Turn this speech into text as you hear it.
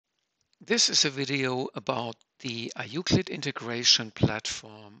This is a video about the IUCLID integration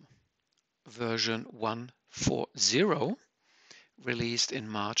platform version 1.4.0 released in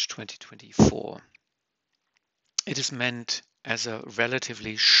March 2024. It is meant as a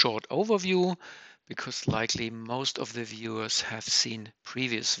relatively short overview because likely most of the viewers have seen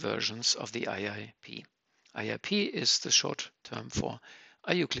previous versions of the IIP. IIP is the short term for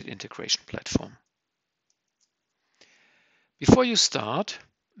IUCLID integration platform. Before you start,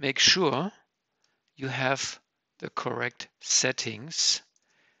 make sure you have the correct settings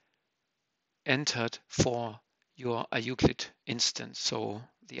entered for your IUCLID instance. So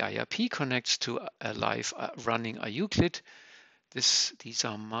the IIP connects to a live running IUCLID. These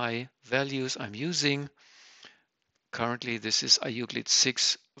are my values I'm using. Currently, this is IUCLID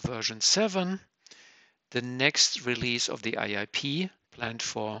 6 version 7. The next release of the IIP, planned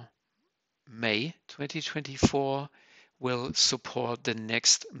for May 2024, will support the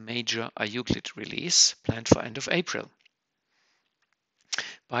next major IUCLID release, planned for end of April.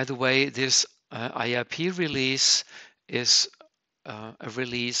 By the way, this IIP release is a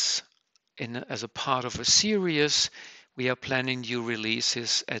release as a part of a series. We are planning new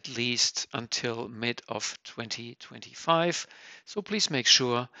releases at least until mid of 2025. So please make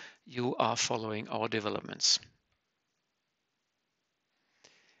sure you are following our developments.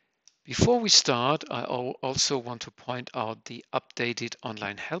 Before we start, I also want to point out the updated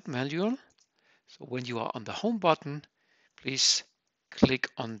online help manual. So when you are on the home button, please click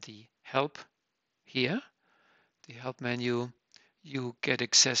on the help here, the help menu. You get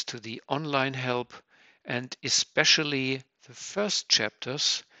access to the online help, and especially the first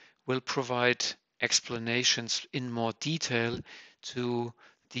chapters will provide explanations in more detail to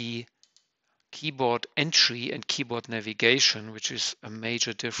the keyboard entry and keyboard navigation, which is a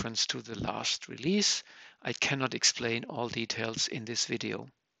major difference to the last release. I cannot explain all details in this video.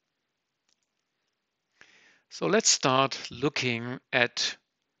 So let's start looking at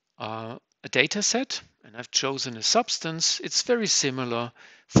a data set, and I've chosen a substance. It's very similar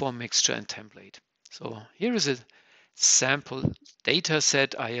for mixture and template. So here is a sample data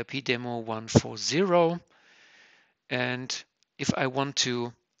set, IIP demo 1.4.0. And if I want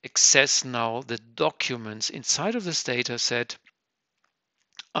to access now the documents inside of this data set,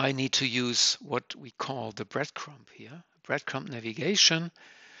 I need to use what we call the breadcrumb here, breadcrumb navigation.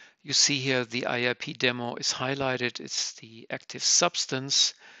 You see here the IIP demo is highlighted. It's the active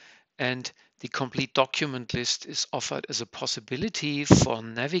substance, and the complete document list is offered as a possibility for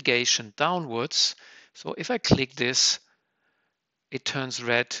navigation downwards. So if I click this, it turns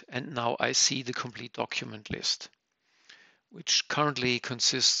red, and now I see the complete document list, which currently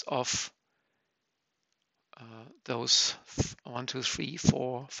consists of those 1, 2, 3,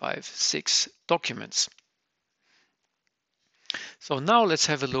 4, 5, 6 documents. So now let's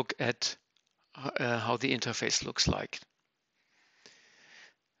have a look at how the interface looks like.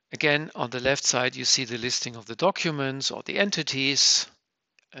 Again, on the left side, you see the listing of the documents or the entities.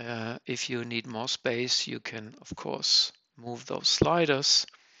 If you need more space, you can, of course, move those sliders.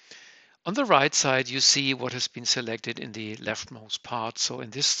 On the right side, you see what has been selected in the leftmost part. So in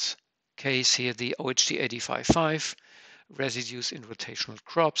this case here, the OHD 855 residues in rotational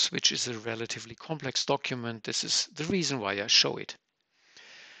crops, which is a relatively complex document. This is the reason why I show it.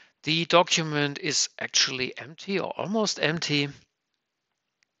 The document is actually empty or almost empty.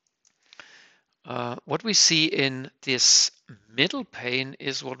 What we see in this middle pane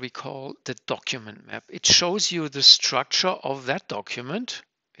is what we call the document map. It shows you the structure of that document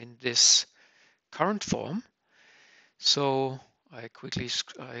in this current form. So I quickly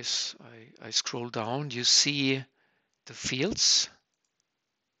I scroll down. You see the fields,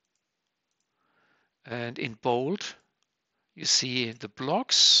 and in bold you see the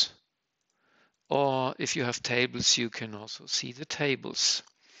blocks, or if you have tables, you can also see the tables.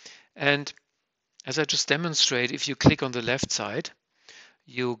 And as I just demonstrated, if you click on the left side,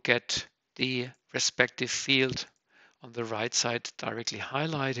 you get the respective field on the right side directly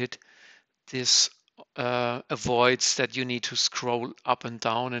highlighted. This avoids that you need to scroll up and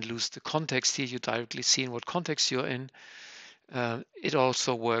down and lose the context. Here you directly see in what context you're in. It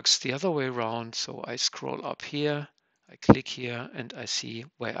also works the other way around. So I scroll up here, I click here, and I see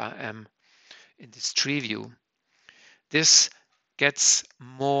where I am in this tree view. This gets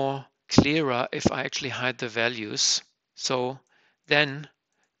more clearer if I actually hide the values. So then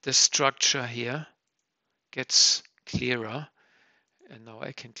the structure here gets clearer. And now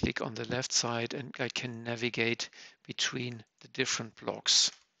I can click on the left side and I can navigate between the different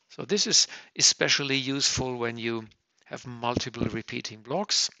blocks. So this is especially useful when you have multiple repeating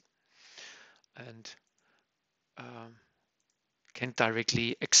blocks. And can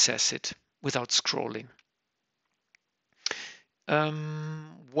directly access it without scrolling.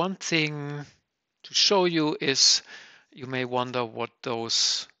 One thing to show you is, you may wonder what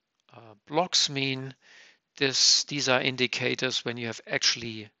those blocks mean. These are indicators when you have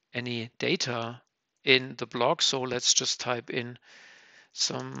actually any data in the block. So let's just type in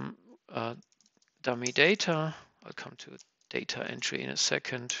some dummy data. I'll come to data entry in a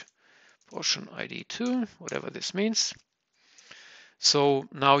second. Portion ID 2, whatever this means. So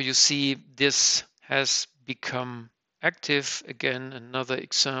now you see this has become active. Again, another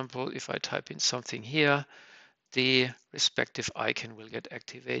example, if I type in something here, the respective icon will get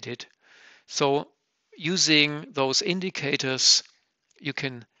activated. So using those indicators, you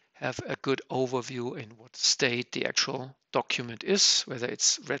can have a good overview in what state the actual document is, whether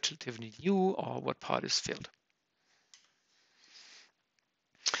it's relatively new or what part is filled.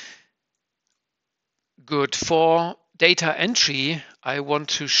 Good. For data entry, I want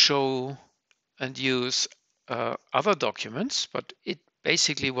to show and use other documents, but it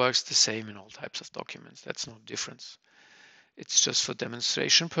basically works the same in all types of documents. That's no difference. It's just for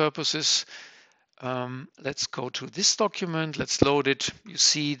demonstration purposes. Let's go to this document. Let's load it. You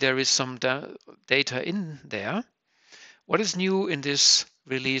see there is some data in there. What is new in this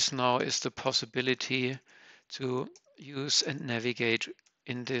release now is the possibility to use and navigate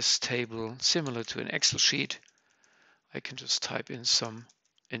in this table similar to an Excel sheet. I can just type in some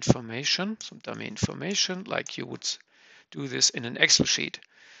information, some dummy information, like you would do this in an Excel sheet.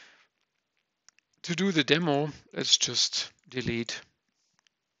 To do the demo, let's just delete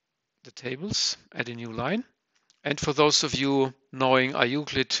the tables, add a new line. And for those of you knowing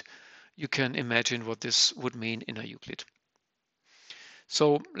IUCLID, you can imagine what this would mean in IUCLID.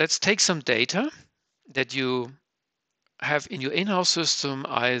 So let's take some data that you have in your in-house system,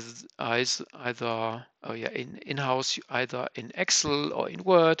 in-house, either in Excel or in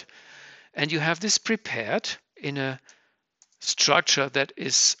Word, and you have this prepared in a structure that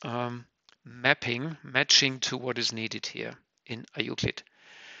is matching to what is needed here in IUCLID.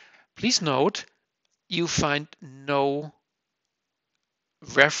 Please note, you find no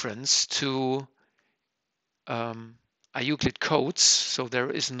reference to IUCLID codes, so there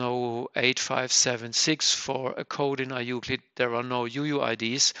is no 8576 for a code in IUCLID. There are no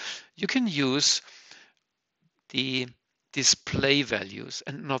UUIDs. You can use the display values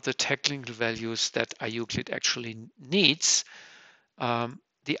and not the technical values that IUCLID actually needs.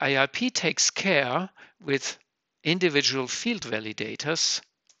 The IIP takes care with individual field validators,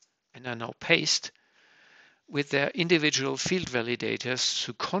 and I now paste, with their individual field validators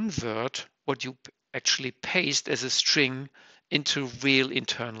to convert what you actually paste as a string into real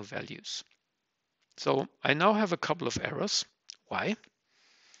internal values. So I now have a couple of errors. Why?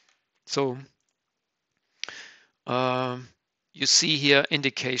 So you see here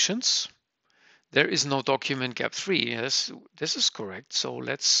indications. There is no document gap 3. Yes, this is correct. So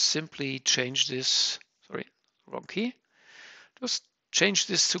let's simply change this. Sorry, wrong key. Just change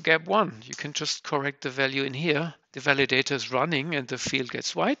this to gap 1. You can just correct the value in here. The validator is running and the field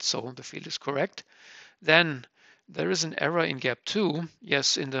gets white, so the field is correct. Then there is an error in gap 2.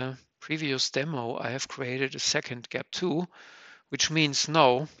 Yes, in the previous demo, I have created a second gap 2, which means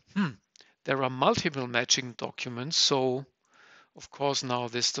no, there are multiple matching documents. So of course now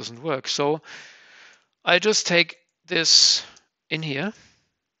this doesn't work. So I just take this in here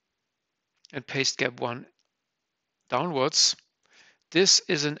and paste gap 1 downwards. This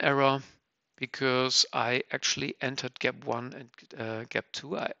is an error because I actually entered gap 1 and gap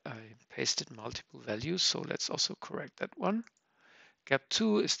 2. I pasted multiple values, so let's also correct that one. Gap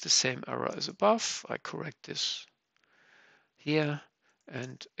 2 is the same error as above. I correct this here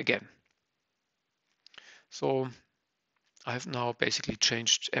and again. So I've now basically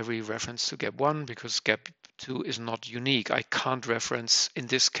changed every reference to gap 1 because gap 2 is not unique. I can't reference, in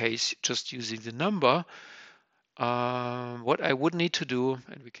this case, just using the number. What I would need to do,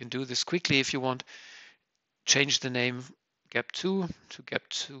 and we can do this quickly if you want, change the name gap 2 to gap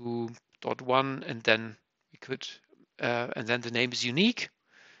 2.1, and then we could, and then the name is unique,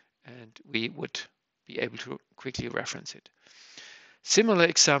 and we would be able to quickly reference it. Similar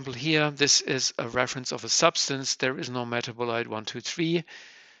example here, this is a reference of a substance. There is no metabolite 1, 2, 3.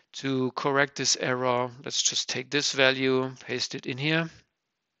 To correct this error, let's just take this value, paste it in here.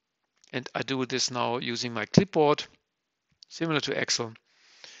 And I do this now using my clipboard, similar to Excel,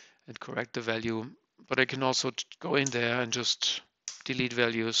 and correct the value. But I can also go in there and just delete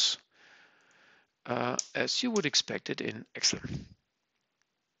values as you would expect it in Excel.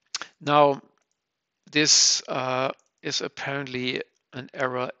 Now, this is apparently an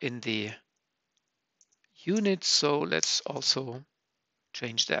error in the unit. So let's also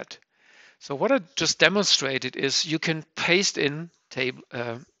change that. So what I just demonstrated is you can paste in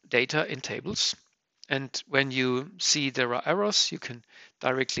data in tables. And when you see there are errors, you can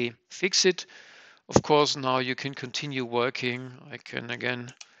directly fix it. Of course, now you can continue working. I can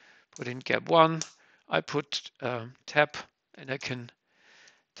again put in gap 1. I put tab and I can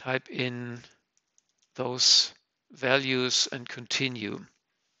type in those values and continue.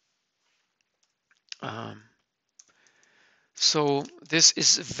 So this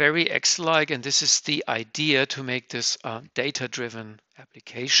is very Excel-like, and this is the idea to make this a data-driven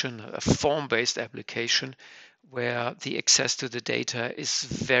application, a form-based application, where the access to the data is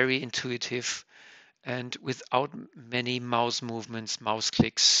very intuitive and without many mouse movements, mouse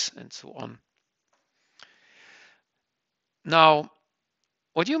clicks, and so on. Now,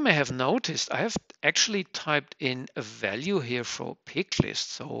 what you may have noticed, I have actually typed in a value here for pick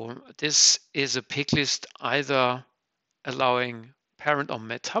list. So this is a pick list either allowing parent or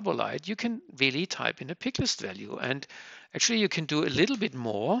metabolite. You can really type in a pick list value. And actually you can do a little bit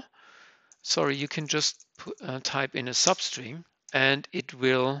more. Sorry, you can just type in a substring and it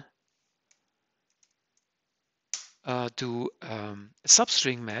will do a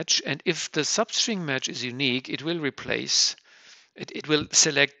substring match. And if the substring match is unique, it will replace it will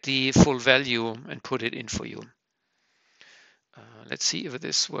select the full value and put it in for you. Let's see if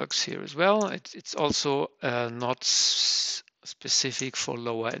this works here as well. It's also not specific for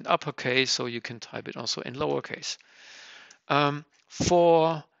lower and uppercase, so you can type it also in lowercase.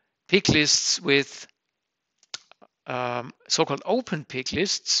 For pick lists with so-called open pick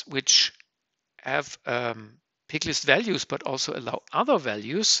lists, which have pick list values but also allow other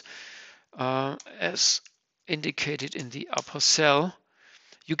values, as indicated in the upper cell,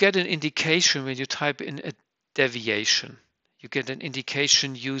 you get an indication when you type in a deviation. You get an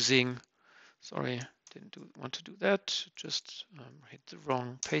indication using, sorry, didn't want to do that, just hit the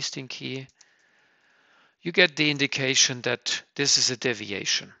wrong pasting key. You get the indication that this is a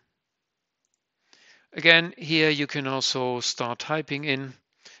deviation. Again, here you can also start typing in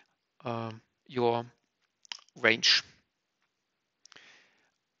your range.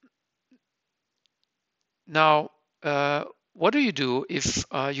 Now, what do you do if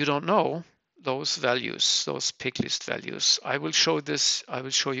you don't know those values, those pick list values? I will show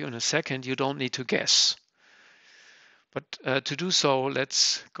you in a second. You don't need to guess. But to do so,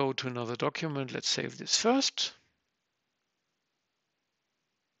 let's go to another document. Let's save this first.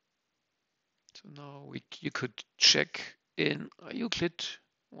 So now you could check in IUCLID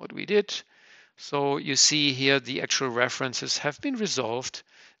what we did. So you see here the actual references have been resolved.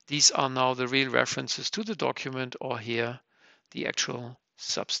 These are now the real references to the document, or here the actual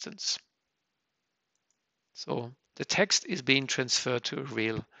substance. So the text is being transferred to a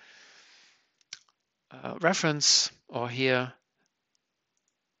real reference, or here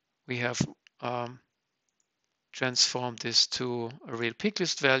we have transformed this to a real pick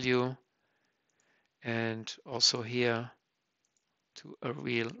list value, and also here to a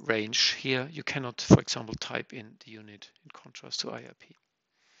real range. Here you cannot, for example, type in the unit in contrast to IIP.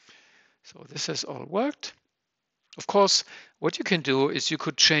 So this has all worked. Of course, what you can do is you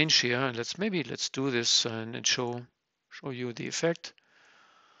could change here, and let's do this and show you the effect.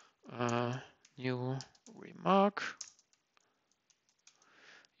 New remark.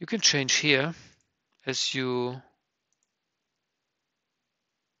 You can change here as you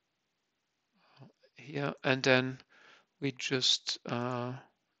here, and then we just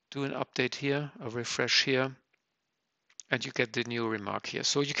do an update here, a refresh here, and you get the new remark here.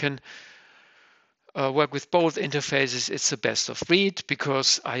 So you can work with both interfaces. It's the best of breed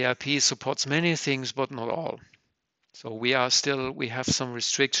because IIP supports many things, but not all. So we have some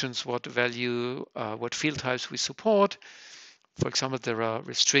restrictions what field types we support. For example, there are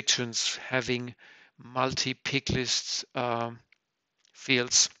restrictions having multi-pick lists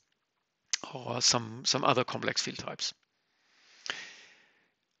fields or some other complex field types.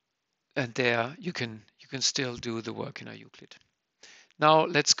 And there you can still do the work in IUCLID. Now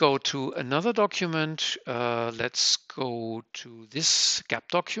let's go to another document. Let's go to this gap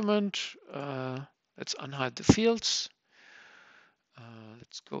document. Let's unhide the fields.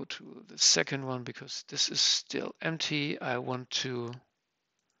 Let's go to the second one because this is still empty. I want to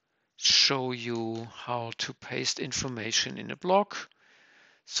show you how to paste information in a block.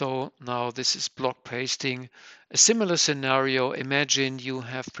 So now this is block pasting. A similar scenario, imagine you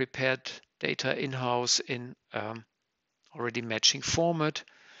have prepared data in-house in already matching format.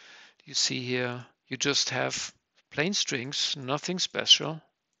 You see here, you just have plain strings, nothing special.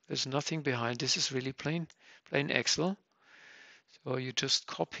 There's nothing behind. This is really plain Excel. So you just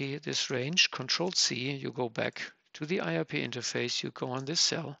copy this range, Control C, you go back to the IIP interface, you go on this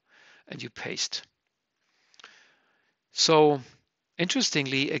cell and you paste. So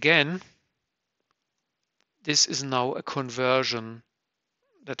interestingly, again, this is now a conversion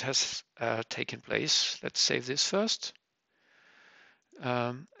that has taken place. Let's save this first.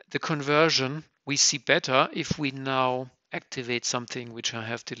 The conversion we see better if we now activate something which I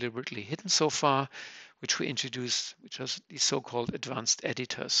have deliberately hidden so far, which we introduced, which are these so-called advanced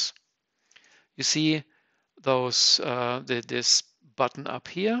editors. You see those this button up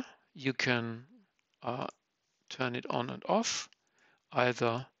here. You can turn it on and off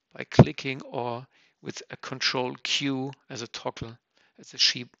either by clicking or with a Control Q as a toggle, as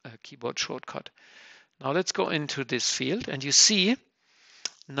a keyboard shortcut. Now let's go into this field and you see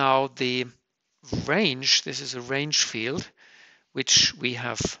now the range. This is a range field which we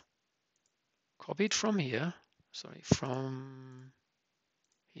have copied from here. Sorry, from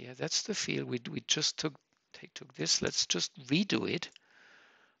here. That's the field we just took this. Let's just redo it.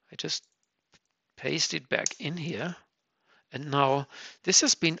 I just paste it back in here. And now this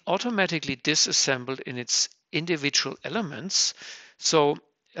has been automatically disassembled in its individual elements. So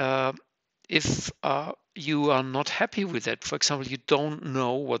if you are not happy with that, for example, you don't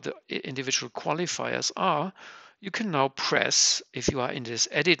know what the individual qualifiers are, you can now press, if you are in this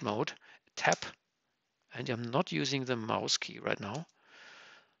edit mode, tab, and I'm not using the mouse key right now.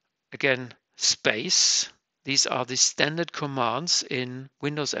 Again, space. These are the standard commands in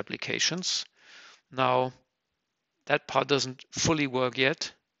Windows applications. Now, that part doesn't fully work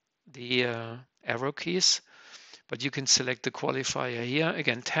yet, the arrow keys, but you can select the qualifier here.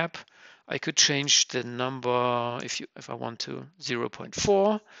 Again, tab. I could change the number if I want to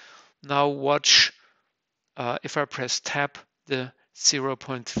 0.4. Now watch, if I press tab, the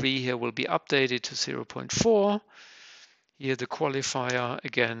 0.3 here will be updated to 0.4. Here the qualifier,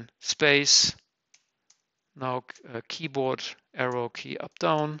 again, space. Now keyboard arrow key up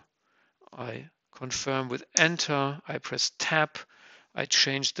down. I confirm with enter. I press tab. I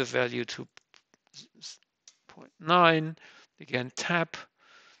change the value to 0.9. Again, tab.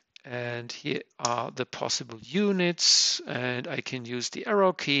 And here are the possible units, and I can use the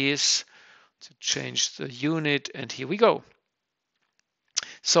arrow keys to change the unit, and here we go.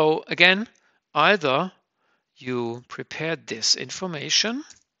 So again, either you prepare this information,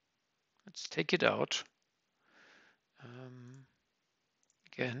 let's take it out.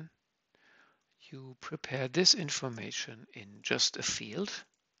 Again, you prepare this information in just a field,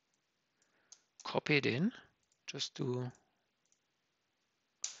 copy it in, just do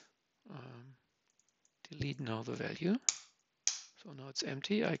delete now the value. So now it's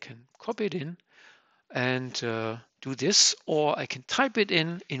empty. I can copy it in and do this, or I can type it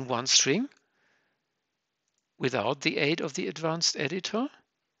in one string without the aid of the advanced editor.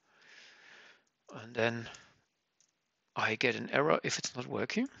 And then I get an error if it's not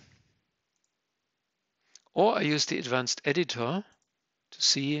working. Or I use the advanced editor to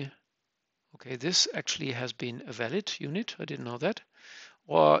see, okay, this actually has been a valid unit. I didn't know that.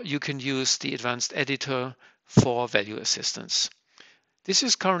 Or you can use the advanced editor for value assistance. This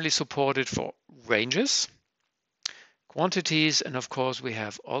is currently supported for ranges, quantities, and of course we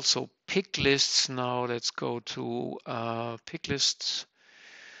have also pick lists. Now let's go to pick lists,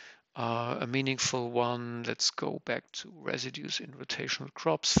 a meaningful one. Let's go back to residues in rotational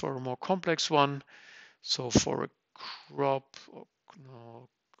crops for a more complex one. So for a crop, or no,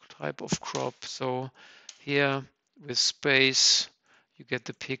 type of crop, so here with space you get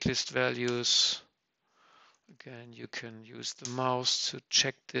the pick list values. Again, you can use the mouse to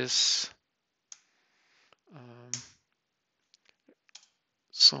check this.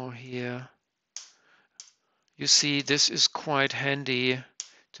 So here you see this is quite handy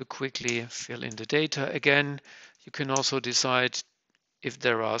to quickly fill in the data. Again, you can also decide if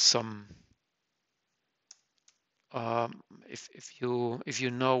there are some if you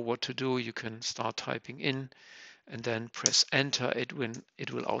know what to do, you can start typing in and then press enter. It will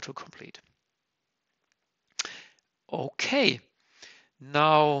autocomplete. Okay,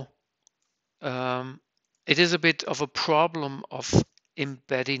 now it is a bit of a problem of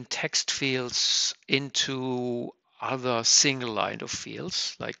embedding text fields into other single line of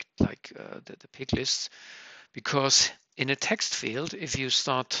fields like the pick lists, because in a text field, if you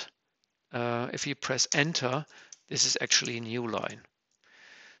press enter, this is actually a new line.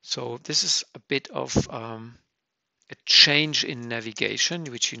 So this is a bit of a change in navigation,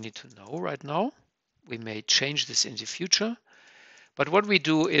 which you need to know right now. We may change this in the future. But what we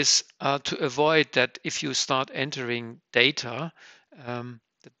do is to avoid that if you start entering data,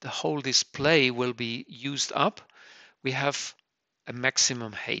 that the whole display will be used up. We have a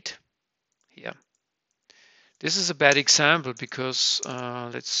maximum height here. This is a bad example because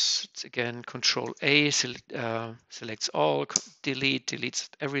let's again Control A, selects all, deletes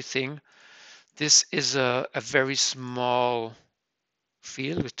everything. This is a very small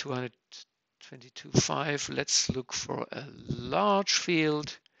field with 222.5. Let's look for a large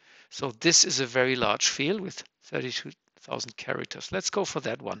field. So this is a very large field with 32,000 characters. Let's go for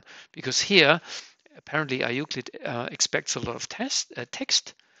that one because here apparently IUCLID expects a lot of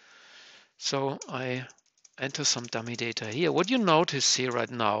text. So I enter some dummy data here. What you notice here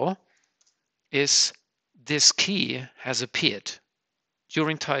right now is this key has appeared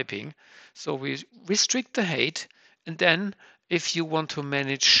during typing. So we restrict the height, and then if you want to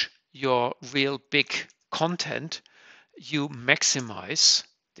manage your real big content, you maximize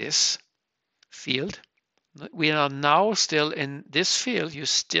this field. We are now still in this field. You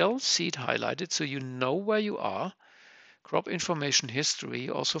still see it highlighted, so you know where you are. Crop information history,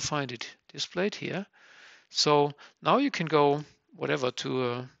 you also find it displayed here. So now you can go whatever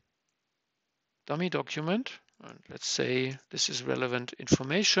to a dummy document. And let's say this is relevant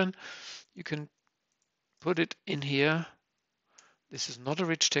information. You can put it in here. This is not a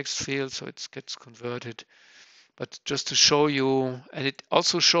rich text field, so it gets converted. But just to show you, and it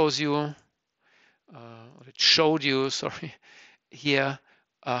also shows you, or it showed you, sorry, here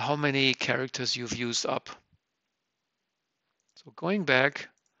how many characters you've used up. So going back,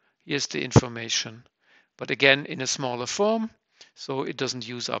 here's the information, but again in a smaller form, so it doesn't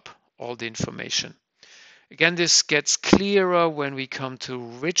use up all the information. Again, this gets clearer when we come to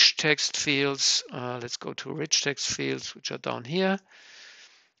rich text fields. Let's go to rich text fields, which are down here.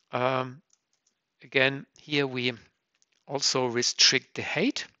 Again, here we also restrict the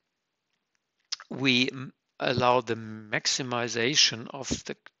height. We allow the maximization of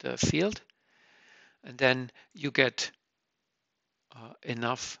the field, and then you get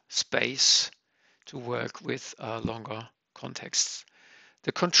enough space to work with longer contexts.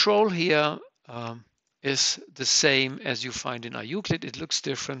 The control here is the same as you find in IUCLID. It looks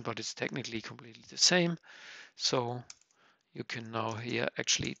different, but it's technically completely the same. So you can now here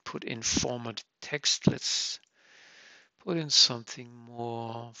actually put in formatted text. Let's put in something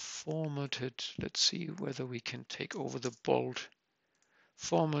more formatted. Let's see whether we can take over the bold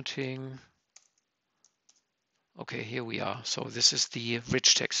formatting. Okay, here we are. So this is the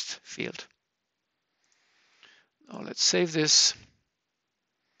rich text field. Now let's save this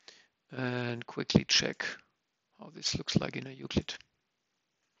and quickly check how this looks like in IUCLID.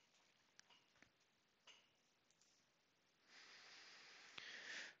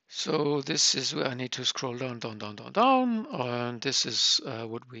 So this is where I need to scroll down, and this is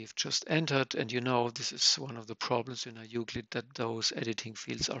what we've just entered. And you know, this is one of the problems in IUCLID, that those editing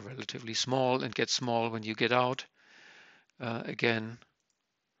fields are relatively small and get small when you get out. Again,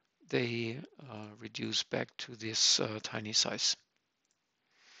 they reduce back to this tiny size.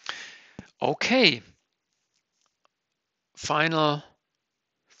 Okay, final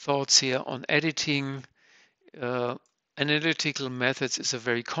thoughts here on editing. Analytical methods is a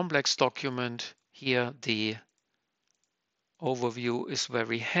very complex document. Here the overview is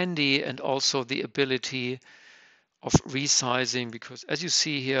very handy, and also the ability of resizing, because as you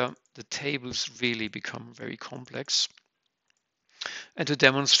see here, the tables really become very complex. And to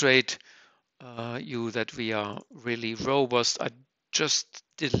demonstrate you that we are really robust, I just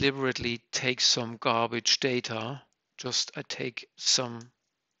deliberately take some garbage data. I take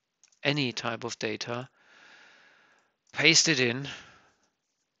any type of data, paste it in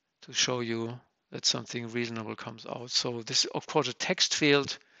to show you that something reasonable comes out. So this, of course, a text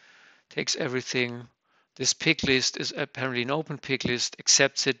field takes everything. This pick list is apparently an open pick list,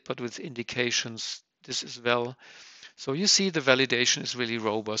 accepts it, but with indications this as well. So you see the validation is really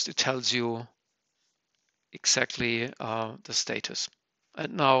robust. It tells you exactly the status.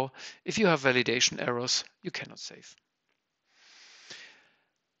 And now, if you have validation errors, you cannot save.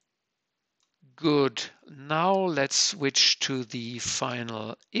 Good. Now let's switch to the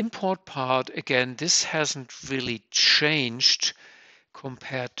final import part. Again, this hasn't really changed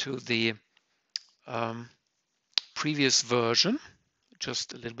compared to the previous version,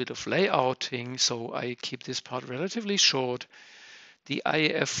 just a little bit of layouting. So I keep this part relatively short. The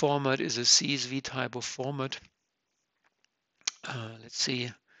IAF format is a CSV type of format. Let's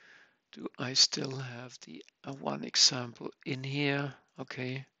see, do I still have the one example in here?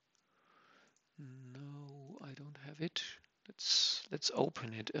 Okay. No, I don't have it. Let's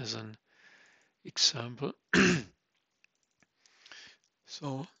open it as an example.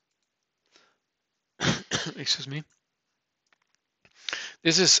 So, excuse me.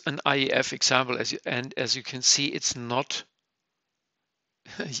 This is an IEF example, as you can see, it's not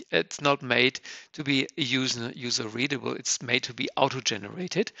It's not made to be user readable. It's made to be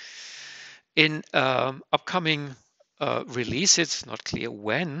auto-generated. In upcoming releases, not clear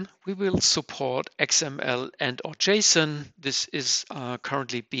when, we will support XML and or JSON. This is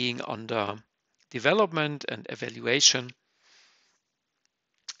currently being under development and evaluation.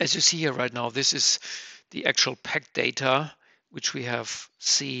 As you see here right now, this is the actual packed data which we have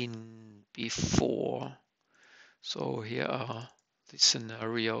seen before. So here are the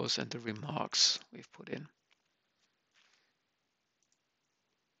scenarios and the remarks we've put in.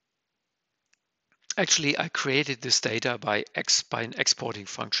 Actually, I created this data by an exporting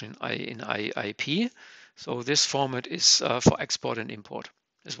function in IIP. So this format is for export and import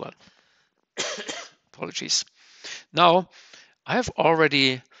as well. Apologies. Now, I have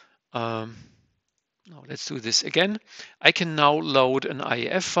already, now let's do this again. I can now load an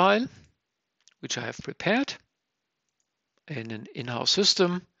IEF file, which I have prepared in an in-house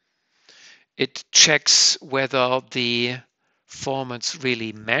system. It checks whether the formats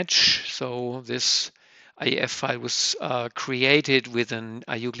really match. So this IEF file was created with an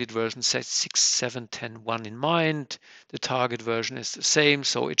IUCLID version 6.7.10.1 in mind. The target version is the same,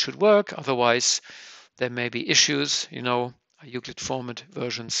 so it should work. Otherwise, there may be issues. You know, IUCLID format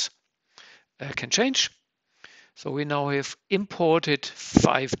versions can change. So we now have imported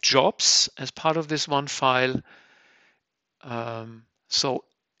 5 jobs as part of this one file. So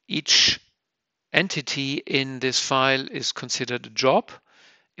each entity in this file is considered a job.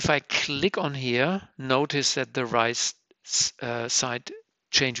 If I click on here, notice that the right side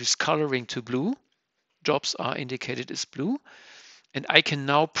changes coloring to blue. Jobs are indicated as blue. And I can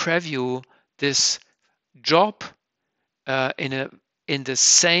now preview this job in the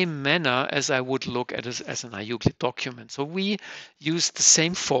same manner as I would look at it as an IUCLID document. So we use the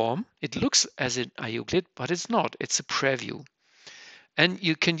same form. It looks as an IUCLID, but it's not. It's a preview. And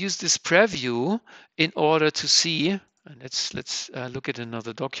you can use this preview in order to see, and let's look at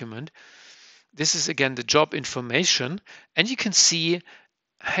another document. This is again the job information, and you can see,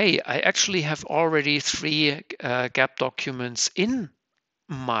 hey, I actually have already 3 gap documents in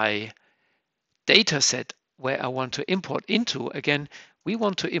my data set where I want to import into. Again, we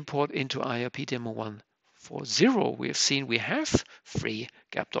want to import into IIP demo 1.4.0. We have seen we have 3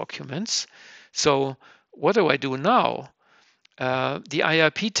 gap documents. So what do I do now? The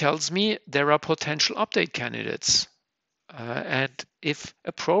IIP tells me there are potential update candidates. And if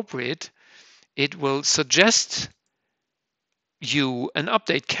appropriate, it will suggest you an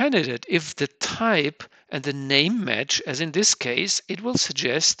update candidate if the type and the name match, as in this case, it will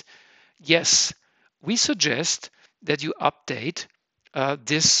suggest, yes, we suggest that you update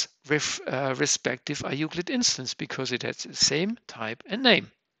this respective IUCLID instance because it has the same type and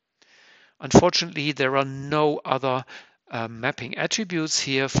name. Unfortunately, there are no other mapping attributes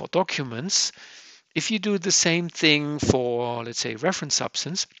here for documents. If you do the same thing for, let's say, reference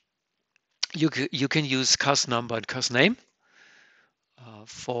substance, you can use cus number and cus name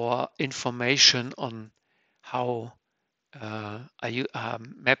for information on how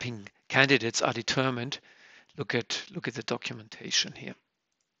mapping candidates are determined. Look at the documentation here.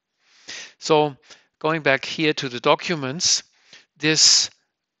 So going back here to the documents, this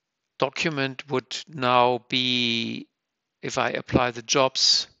document would now be, if I apply the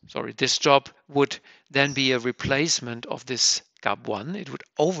jobs, sorry, this job would then be a replacement of this gap1. It would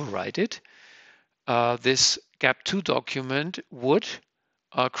overwrite it. This gap2 document would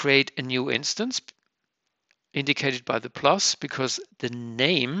create a new instance indicated by the plus because the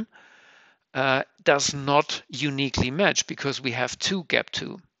name does not uniquely match because we have 2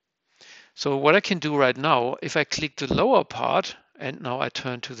 gap2. So what I can do right now, if I click the lower part, and now I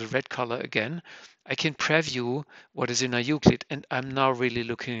turn to the red color again, I can preview what is in IUCLID, and I'm now really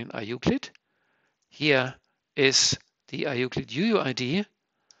looking in IUCLID. Here is the IUCLID UUID,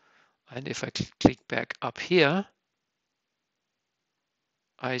 and if I click back up here,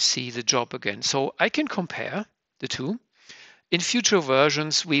 I see the job again. So I can compare the two. In future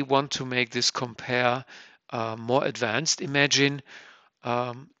versions, we want to make this compare more advanced. Imagine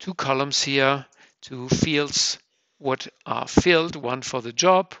 2 columns here, 2 fields what are filled, one for the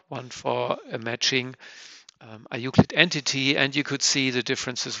job, one for a matching IUCLID entity, and you could see the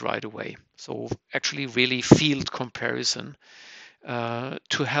differences right away. So actually really field comparison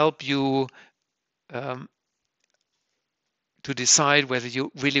to help you to decide whether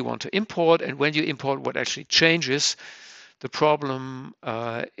you really want to import, and when you import what actually changes. The problem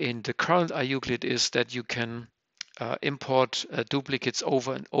in the current IUCLID is that you can import duplicates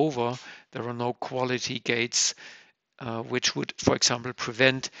over and over. There are no quality gates which would, for example,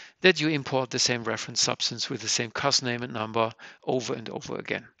 prevent that you import the same reference substance with the same CUS name and number over and over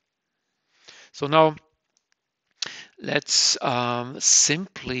again. So now let's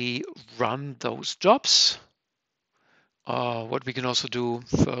simply run those jobs. What we can also do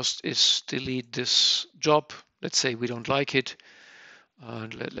first is delete this job. Let's say we don't like it.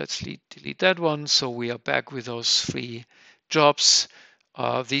 Let's delete that one. So we are back with those 3 jobs.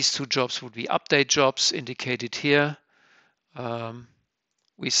 These 2 jobs would be update jobs indicated here.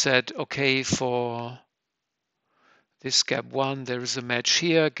 We said, okay, for this gap 1, there is a match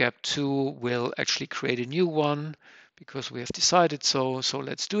here. Gap 2 will actually create a new one because we have decided so. So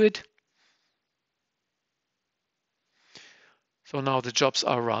let's do it. So now the jobs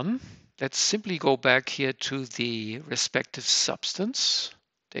are run. Let's simply go back here to the respective substance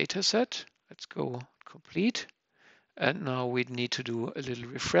dataset. Let's go complete. And now we need to do a little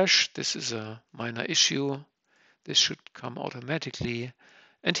refresh. This is a minor issue. This should come automatically.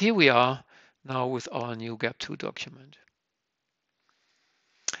 And here we are now with our new GAP2 document.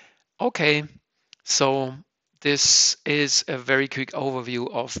 Okay, so this is a very quick overview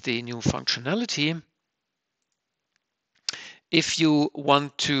of the new functionality. If you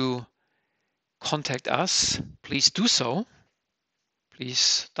want to contact us, please do so.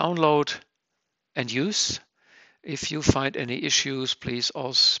 Please download and use. If you find any issues, please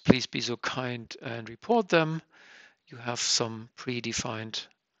be so kind and report them. You have some predefined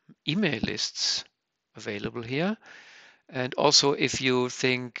email lists available here. And also if you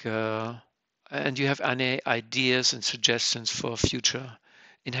think and you have any ideas and suggestions for future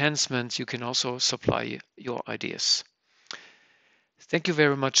enhancements, you can also supply your ideas. Thank you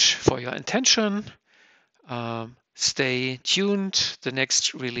very much for your attention. Stay tuned. The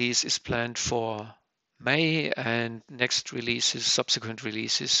next release is planned for May, and subsequent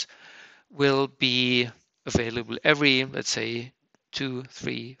releases will be available every, let's say, 2,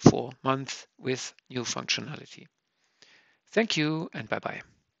 3, 4 months with new functionality. Thank you and bye-bye.